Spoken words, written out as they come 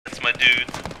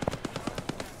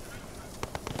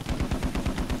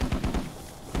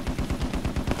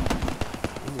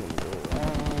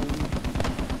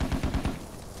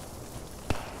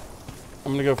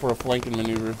I'm gonna go for a flanking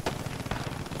maneuver.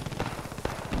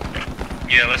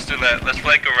 Yeah, let's do that. Let's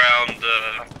flank around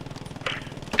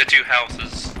the two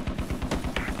houses.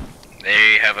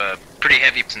 They have a pretty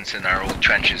heavy presence in our old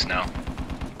trenches now.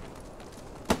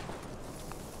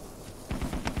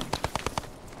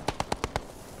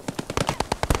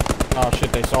 Oh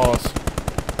shit, they saw us.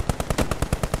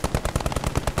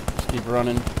 Just keep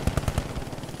running.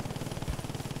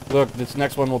 Look, this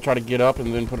next one we'll try to get up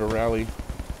and then put a rally.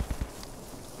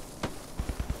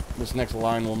 This next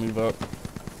line will move up.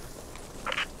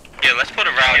 Yeah, let's put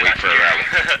a rally. Wait for a rally.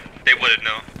 They wouldn't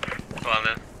know. Well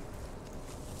then.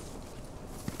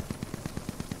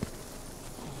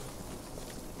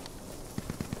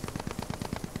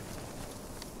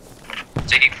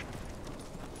 Taking.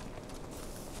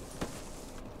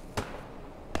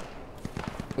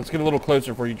 Let's get a little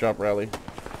closer before you drop rally.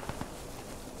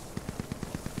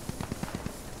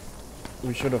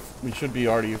 We should be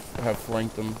already have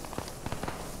flanked them.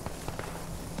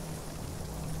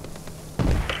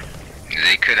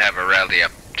 They could have a rally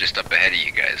up just up ahead of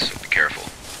you guys, so be careful.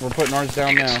 We're putting ours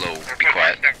down now. Slow, be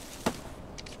quiet.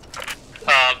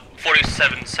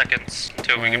 47 seconds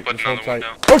till we can put another one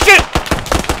down. Oh shit!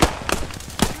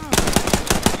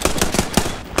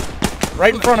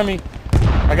 Right in front of me.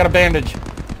 I got a bandage.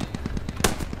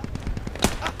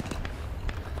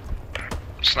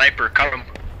 Sniper, cover him.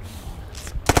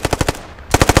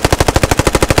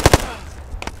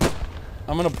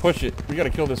 I'm gonna push it. We gotta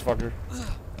kill this fucker.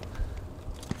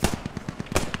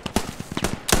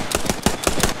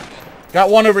 Got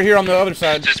one over here on the other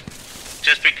side. Just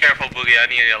be careful, Boogie. I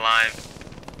need you alive.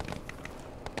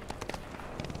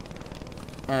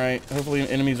 Alright, hopefully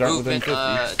enemies aren't within 50. You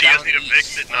guys need to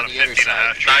fix it, not a 50 and a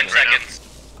half. 9 seconds.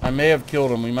 I may have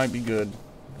killed him. We might be good.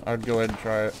 I'd go ahead and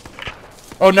try it.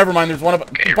 Oh, never mind. There's one a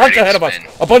bunch ahead of us.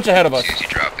 A bunch ahead of us. As soon as you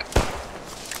drop it.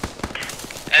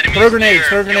 Enemies Throw grenades, near,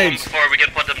 throw grenades. before we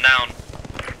can put them down.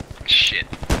 Shit.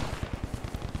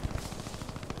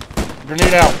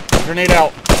 Grenade out. Grenade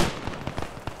out.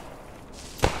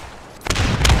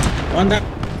 One down.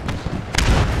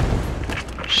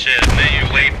 Shit, and then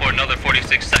you wait for another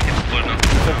 46 seconds to put them.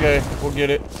 It's okay. We'll get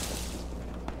it.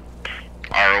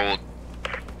 Our old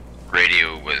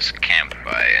radio was camped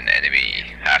by an enemy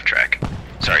half-track.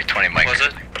 Sorry, 20 mics. Was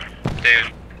it?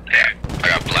 Dude. Yeah, I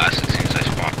got blasted as soon as I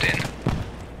swapped in.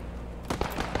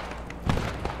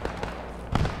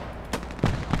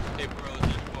 Hey bros,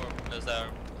 inform us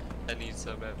out. I need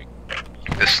some heavy.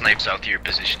 The snipe south of your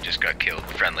position just got killed.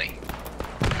 Friendly.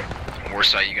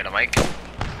 Warsaw, you got a mic?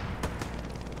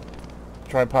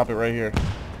 Try pop it right here.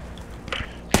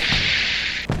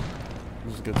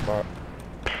 This is a good spot.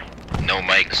 No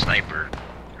mic, sniper.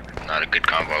 Not a good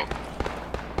combo.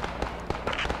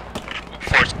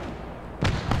 Force.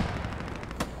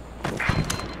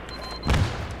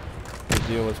 Good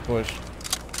deal, let's push.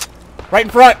 Right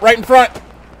in front! Right in front!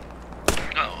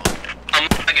 Oh, I'm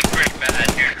lagging pretty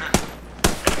bad here.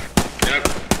 Yep.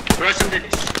 Russian ditch.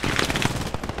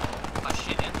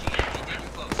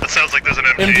 That sounds like there's an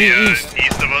MG, MG east.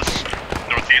 East of us.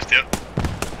 Northeast, yeah.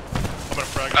 I'm gonna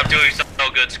frag. I'm doing so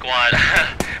good, squad.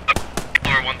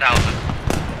 Over 1,000.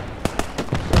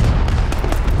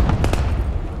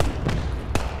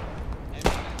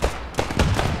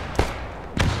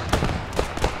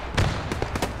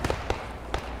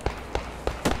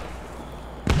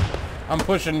 I'm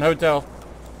pushing hotel.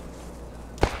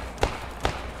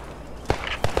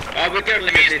 We can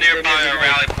Enemies nearby our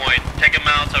rally point. Take them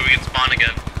out so we can spawn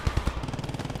again.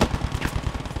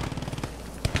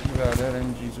 God, that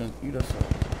MG's gonna eat us up.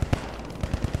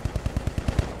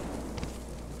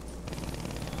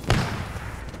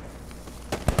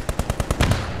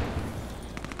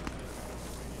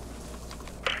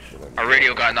 Our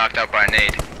radio got knocked out by a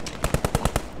nade.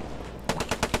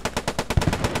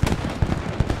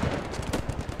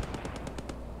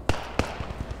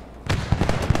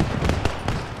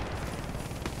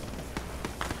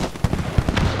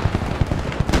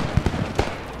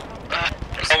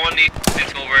 Someone needs to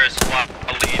take over a squad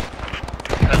lead.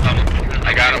 Because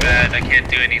I got him bad, I can't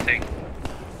do anything.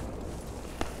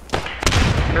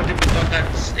 30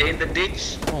 contacts in the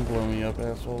ditch. Don't blow me up,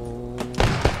 asshole.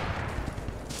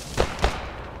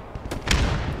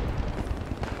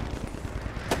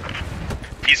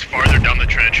 He's farther down the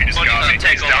trench, he just got me.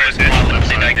 Take He's over down his the ditch, squad, left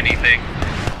let's side. anything.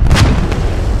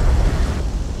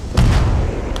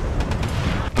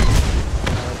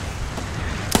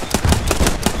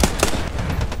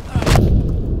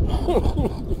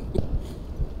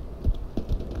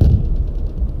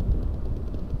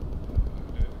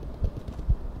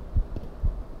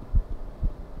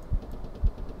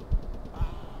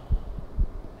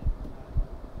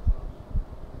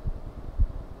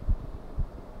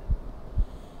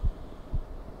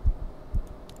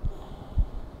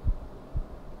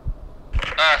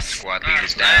 Squad lead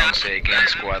is down. Say again,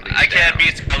 squad lead is down. I can't be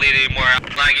squad lead anymore. I'm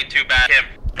lagging too bad. I can't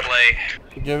play.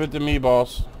 Give it to me,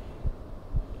 boss.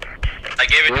 I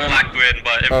gave it to Blackwood,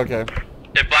 but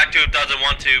if Blacktooth doesn't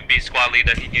want to be squad lead,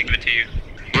 then he can give it to you.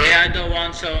 Yeah, I don't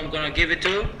want, so I'm gonna give it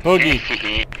to Boogie.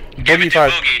 Give it Boogie to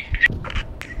 5. Boogie.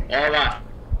 Alright.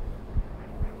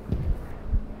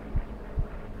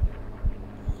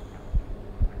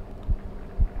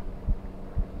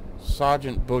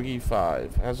 Sergeant Boogie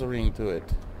 5 has a ring to it.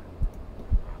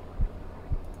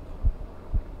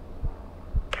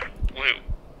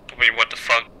 Wait, what the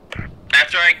fuck?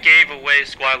 After I gave away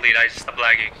squad lead, I stopped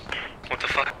lagging. What the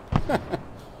fuck?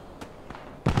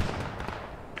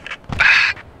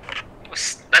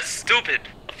 That's stupid.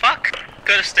 The fuck?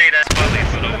 Could've stayed as squad lead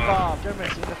for the while.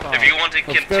 If you want to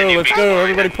continue, Let's go,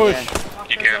 everybody push.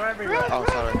 You can. Oh,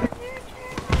 sorry.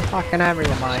 Fucking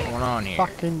everyone, mate. What's going on here?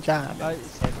 Fucking jam. No,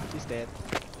 he's dead.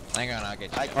 Hang on, I'll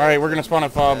get you. Alright, we're gonna spawn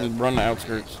at fob and run the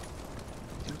outskirts.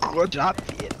 Good job,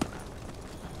 kid.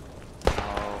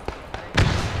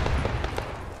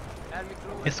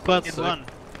 It's squad's one.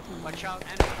 Watch out,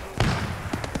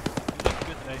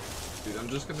 Dude, I'm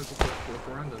just gonna look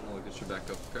around and I'll get you back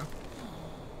up, okay?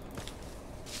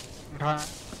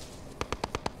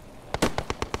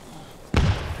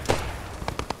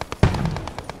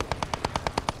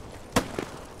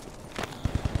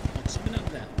 What's been up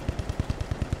there?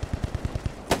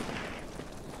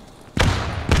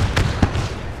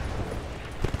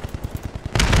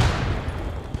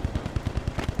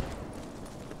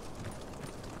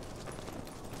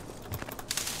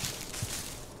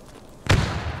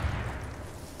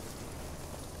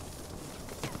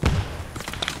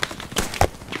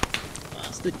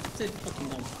 Stay fucking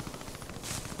down.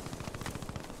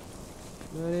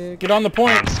 Get on the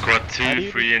point. Squad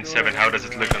 2, 3, and 7. How does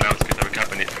it look on outskirts? Are we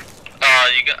capping it?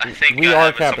 You got. I think We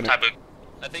are capping some it. type of.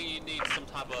 I think you need some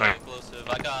type of explosive.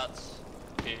 I got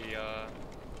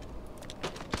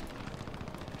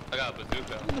a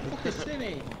bazooka.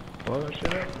 City.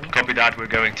 Copy that. We're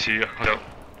going to hotel.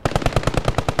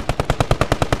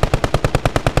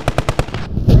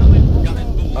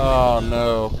 Oh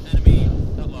no.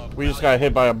 We just got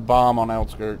hit by a bomb on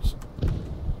outskirts.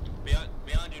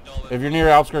 Behind you, Dolan. If you're near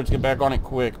outskirts, get back on it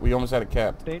quick. We almost had a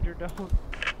cap. Danger down.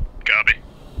 Copy.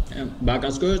 Back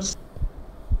on skirts.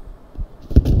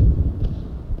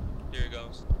 Here it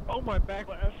goes. Oh, my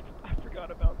backlash. I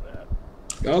forgot about that.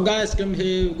 Go guys, come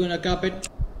here, we're gonna cap it.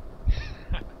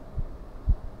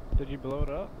 Did you blow it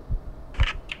up?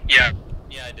 Yeah.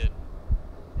 Yeah, I did.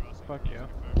 Fuck yeah.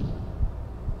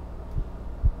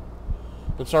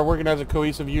 Let's start working as a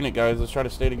cohesive unit, guys. Let's try to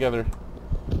stay together.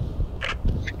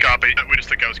 Copy. We just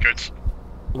took outskirts.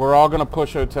 We're all gonna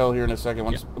push hotel here in a second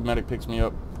once the medic picks me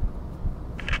up.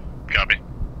 Copy.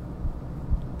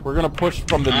 We're gonna push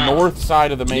from the north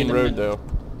side of the main road, though.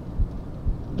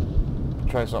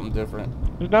 Try something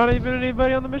different. There's not even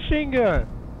anybody on the machine gun.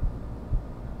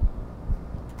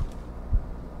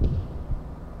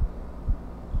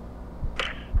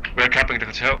 We're capping the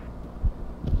hotel.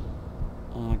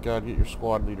 Oh my god, get your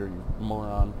squad leader, you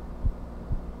moron.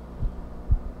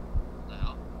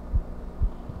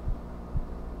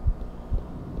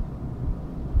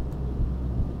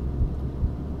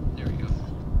 There we go.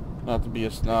 Not to be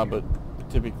a snob, but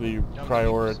typically you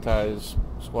prioritize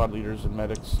squad leaders and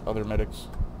medics, other medics.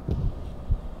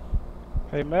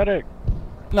 Hey, medic.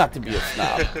 Not to be a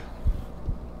snob.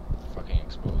 Fucking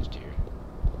exposed here.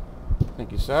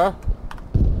 Thank you, sir.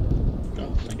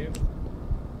 Oh, thank you.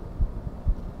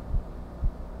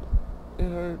 It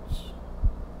hurts.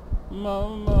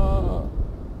 Mama.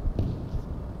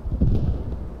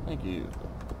 Thank you.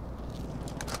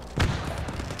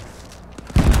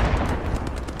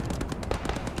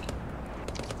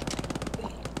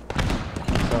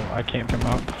 Oh, I can't come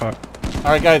out. Fuck.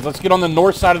 Alright guys, let's get on the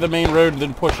north side of the main road and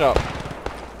then push up.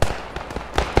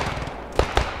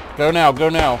 Go now, go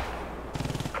now.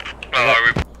 Are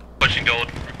we pushing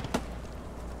gold?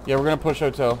 Yeah, we're gonna push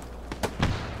hotel.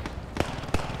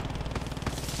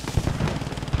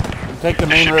 And take the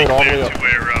main road all the way up. To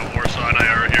where Warsaw and I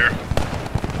are here.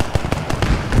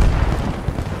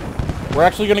 We're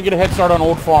actually gonna get a head start on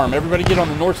Old Farm. Everybody get on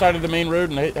the north side of the main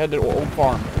road and head to Old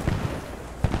Farm.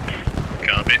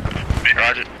 Copy.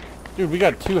 Roger. Dude, we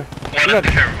got two. What a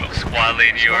terrible squad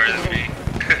lead you are to me.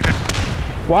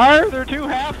 Why are there two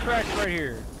half tracks right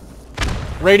here?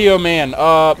 Radio man,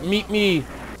 meet me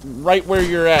right where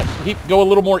you're at. Go a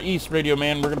little more east, radio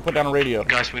man. We're gonna put down a radio.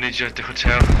 Guys, we need you at the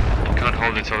hotel. You can't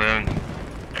hold it alone.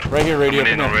 Right here, radio.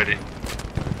 Coming in Come here. already.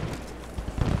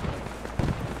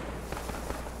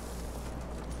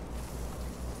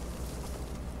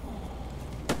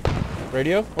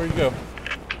 Radio, where you go?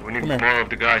 We need Come here. more of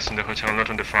the guys in the hotel, not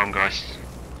on the farm, guys.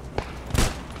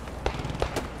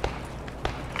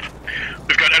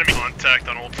 We've got enemy contact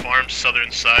on Old Farm,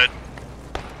 southern side.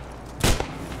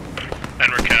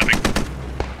 And we're capping.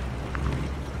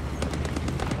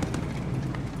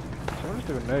 Someone's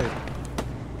doing nade.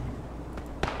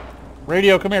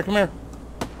 Radio, come here, come here.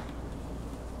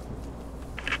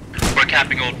 We're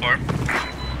capping Old Farm.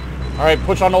 Alright,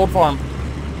 push on Old Farm.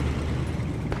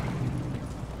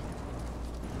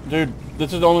 Dude,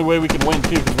 this is the only way we can win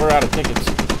too, because we're out of tickets.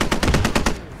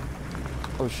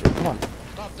 Oh shit, come on.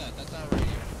 Stop that. That's not radio.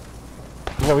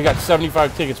 Yeah, we got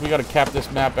 75 tickets. We gotta cap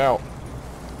this map out.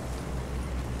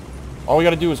 All we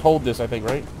gotta do is hold this, I think,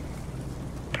 right?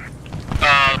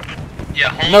 Yeah,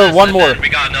 hold No, this, one and more. then we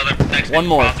got another next One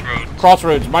more. Crossroads.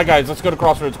 Crossroads. My guys, let's go to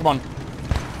Crossroads. Come on.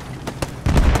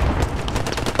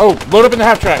 Oh, load up in the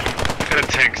half track. Got a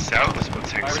tank south, let's put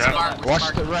tank south.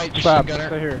 Watch the right, Stop. Gunner.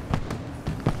 Stay here.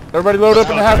 Everybody load up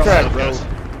in the half track.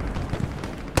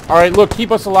 Alright, look,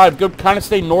 keep us alive. Go kind of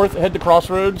stay north, head to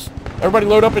Crossroads. Everybody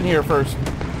load up in here first.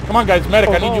 Come on, guys.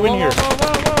 Medic, I need you in here.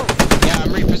 Yeah, I'm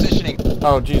repositioning.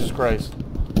 Oh, Jesus Christ.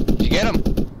 Did you get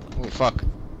him? Oh, fuck.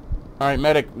 Alright,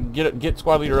 Medic, get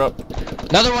squad leader up.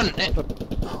 Another one.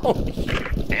 Oh, shit.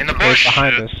 In the Right bush.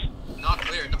 behind us. Not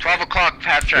clear. 12 o'clock,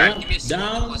 half track. One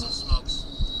down.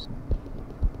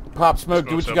 Pop smoke,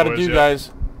 do what you Smokes gotta up, do, boys,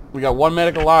 guys. We got one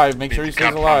medic alive. Make sure he stays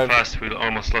Cap alive. fast, we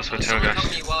almost lost hotel, guys.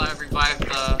 While I revive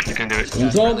the... You can do it.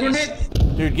 Control grenade.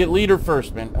 Dude, get leader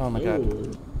first, man. Oh my god.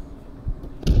 Ooh.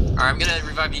 Alright, I'm gonna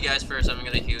revive you guys first. I'm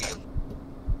gonna heal you.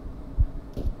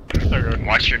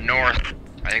 Watch your north.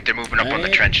 I think they're moving up on the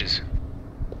Medic. trenches.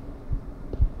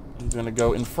 He's gonna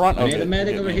go in front I of need it. a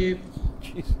medic Get over me. here.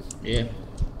 Jesus. Yeah.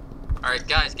 Alright,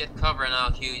 guys, get cover and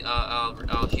I'll heal.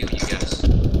 I'll heal you guys.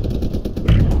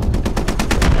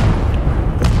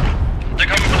 They're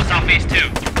coming from the southeast too.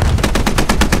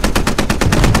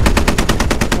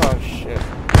 Oh shit.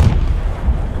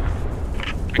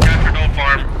 We captured Old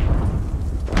Farm.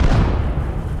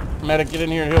 Medic, get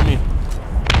in here and heal me.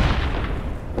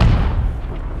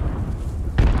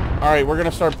 Alright, we're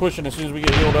gonna start pushing as soon as we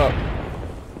get healed up.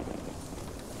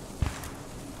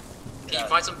 Can you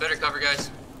find some better cover, guys?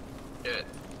 Good.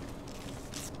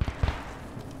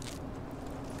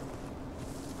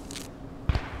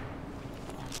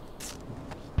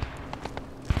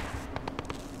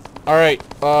 Alright,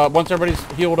 once everybody's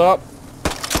healed up,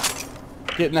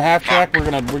 get in the half track, we're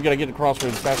gonna get to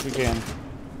Crossroads as fast as we can.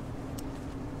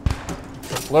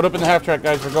 Load up in the half track,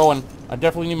 guys, we're going. I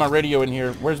definitely need my radio in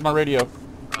here. Where's my radio?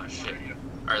 Oh shit.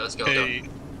 Alright, let's go. Hey, Go.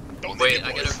 don't Wait, leave I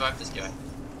it, gotta boys. revive this guy.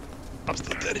 I'm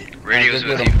still dead. Radio's Get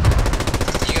with him. you.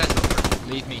 You guys go first.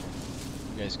 Leave me. You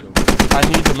guys go. I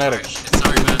need the medic. Alright, shit,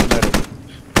 sorry, man. The medic.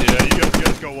 Yeah, you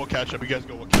guys go. We'll catch up. You guys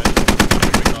go. We'll catch up.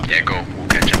 Yeah, go. We'll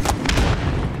catch up.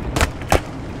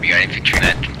 We got infantry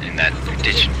in that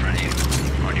ditch in front of you.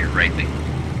 On your right thing.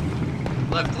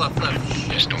 Left.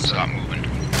 Shit. Just don't stop moving.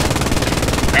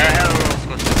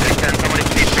 Somebody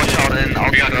please push out and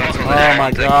I'll get Oh my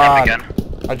god.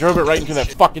 I drove it right into that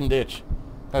fucking ditch.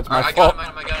 That's my I fault.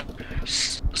 got him.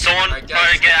 Someone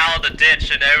try to get out of the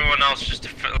ditch and everyone else just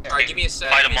Alright, give me a sec.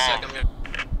 Fight Give me a them sec. all. I'm gonna...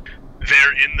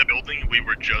 They're in the building we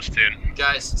were just in.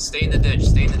 Guys, stay in the ditch.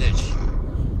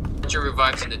 Put your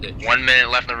revives in the ditch. 1 minute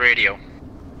left on the radio.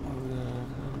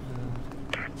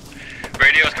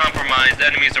 Radio is compromised.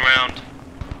 Enemies around.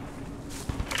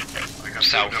 I got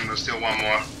South. There's still one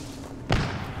more.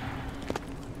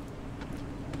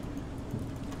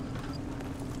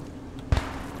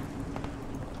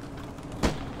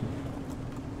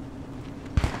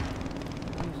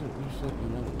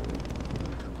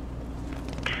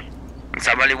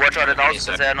 Somebody watch out and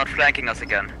also they are not flanking us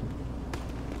again.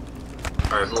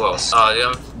 Alright, who else?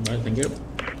 Yeah. Alright, thank you.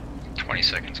 20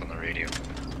 seconds on the radio.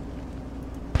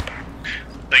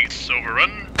 Think it's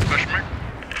overrun? Question mark?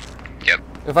 Yep.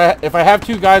 If I have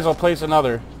two guys, I'll place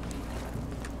another.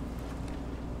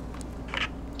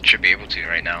 Should be able to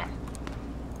right now.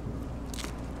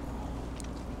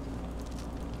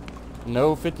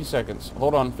 No, 50 seconds.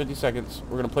 Hold on, 50 seconds.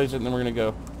 We're gonna place it and then we're gonna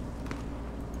go.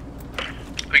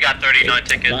 We got 39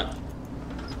 tickets. Right.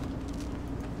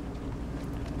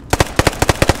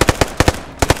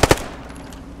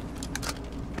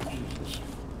 Jesus.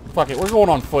 Fuck it, we're going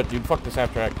on foot, dude. Fuck this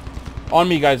half track. On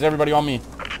me, guys. Everybody on me.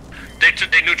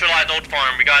 They neutralized Old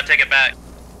Farm. We gotta take it back.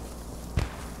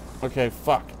 Okay,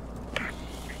 fuck.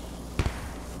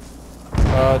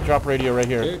 Drop radio right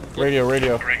here. Radio. Right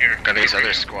here. Got these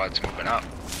other squads moving up.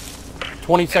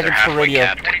 20 They're seconds for halfway radio.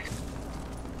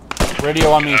 capped. Radio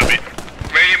on me.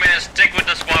 Radio man, stick with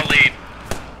the squad lead.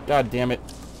 God damn it.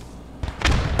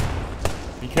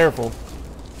 Be careful.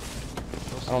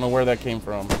 don't know where that came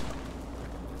from.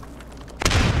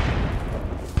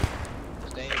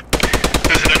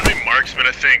 There's an enemy marksman,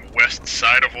 I think, west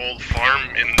side of Old Farm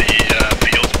in the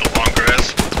fields with the long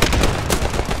grass.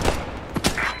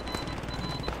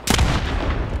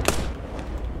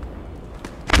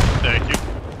 Thank you.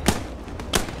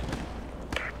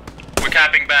 We're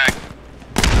capping back.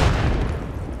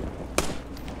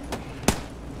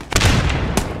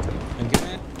 Thank you,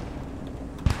 man.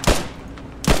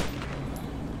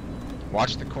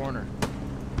 Watch the corner.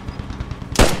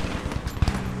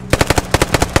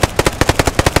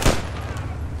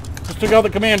 Just took out the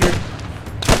commander.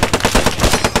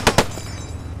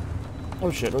 Oh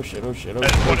shit, oh shit, oh shit, oh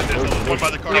shit. What it is, one by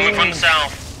the car. Coming from the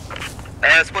south.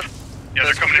 That's what. Yeah,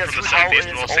 they're coming in from the southeast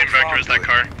with the same vector as that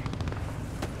car.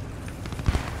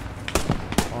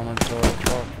 Armored car,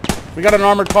 fuck. We got an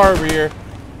armored car over here.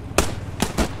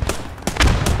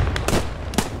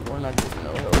 We're not getting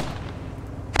no help.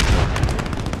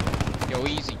 Yo,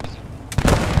 easy.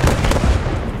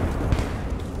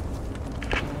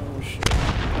 Oh shit.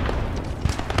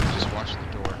 Just watch the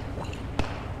door.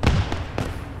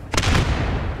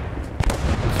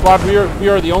 Squad, we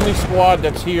are the only squad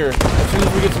that's here. As soon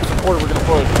as we get some support, we're gonna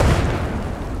push.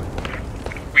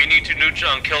 We need to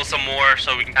neutral and kill some more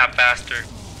so we can cap faster.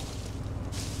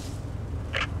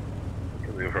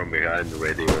 Coming from behind the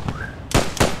radio.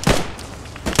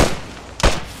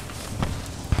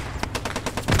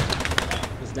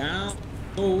 It's down.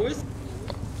 Oh, where's...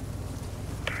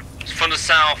 It's from the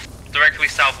south, directly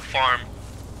south of farm.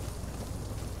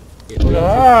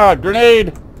 Ah,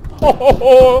 grenade! Ho, ho,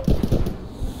 ho.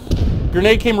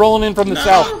 Grenade came rolling in from the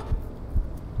south.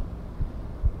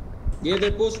 Yeah,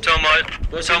 they pushed. Toma,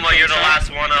 you're the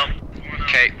last one up.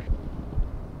 Okay,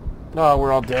 Oh,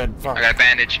 we're all dead. Fuck. I got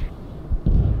bandage.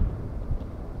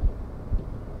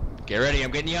 Get ready,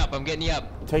 I'm getting you up, I'm getting you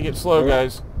up. Take it slow,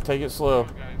 guys. Take it slow.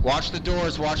 Watch the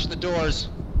doors, watch the doors.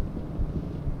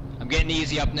 I'm getting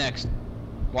easy up next.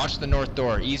 Watch the north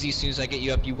door. Easy, as soon as I get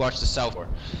you up, you watch the south door.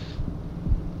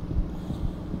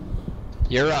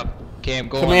 You're up. Okay, I'm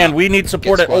going Command, up. we need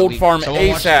support Get at squad Old lead. Farm Someone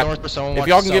watch the ASAP. north, someone If watch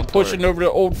y'all the can get south door. pushing over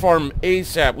to Old Farm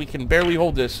ASAP, we can barely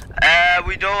hold this.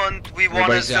 We want to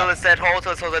Everybody's still out. set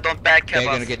hotel so they don't back Okay, cap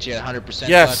gonna us. get you 100%.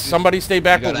 Yes, left. somebody stay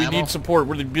back, You got but we ammo? need support.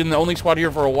 We've been the only squad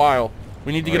here for a while.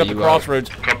 We need to get Where up at you Crossroads.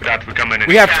 Copy that, we're coming in.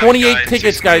 We have Yeah, 28 guys,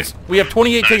 tickets, guys. We have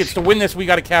 28 tickets. To win this, we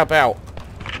got to cap out.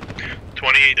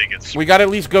 28 tickets. We got to at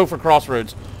least go for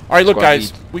Crossroads. All right, look, Squad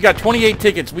guys. lead. We got 28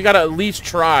 tickets. We got to at least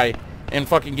try and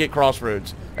fucking get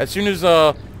Crossroads. As soon as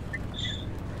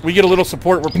we get a little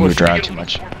support, we're You moved pushing. around too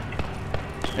much.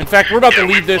 In fact, we're about to Yeah,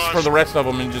 leave we this lost. for the rest of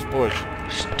them and just push.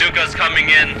 Stuka's coming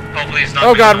in. Hopefully he's not.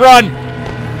 Oh, God, gonna- run!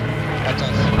 That's us.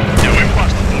 Yeah, we've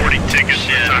lost 40 tickets.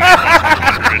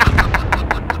 Shit.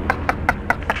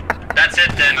 That's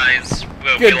it then, guys.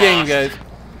 Good we game, lost. guys.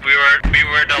 We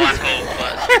were the last hope,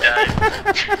 but we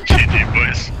died. GG,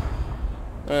 boys.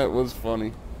 That was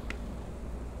funny.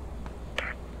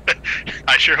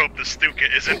 I sure hope the Stuka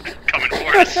isn't coming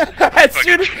for us. as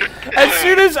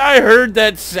soon as I heard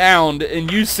that sound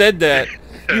and you said that,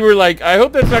 you were like, I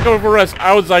hope that's not coming for us.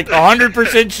 I was like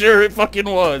 100% sure it fucking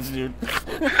was, dude.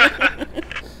 That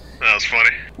was funny.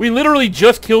 We literally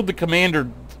just killed the commander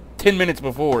 10 minutes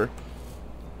before.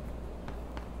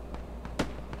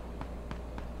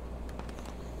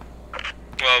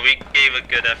 Well, we gave a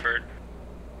good effort.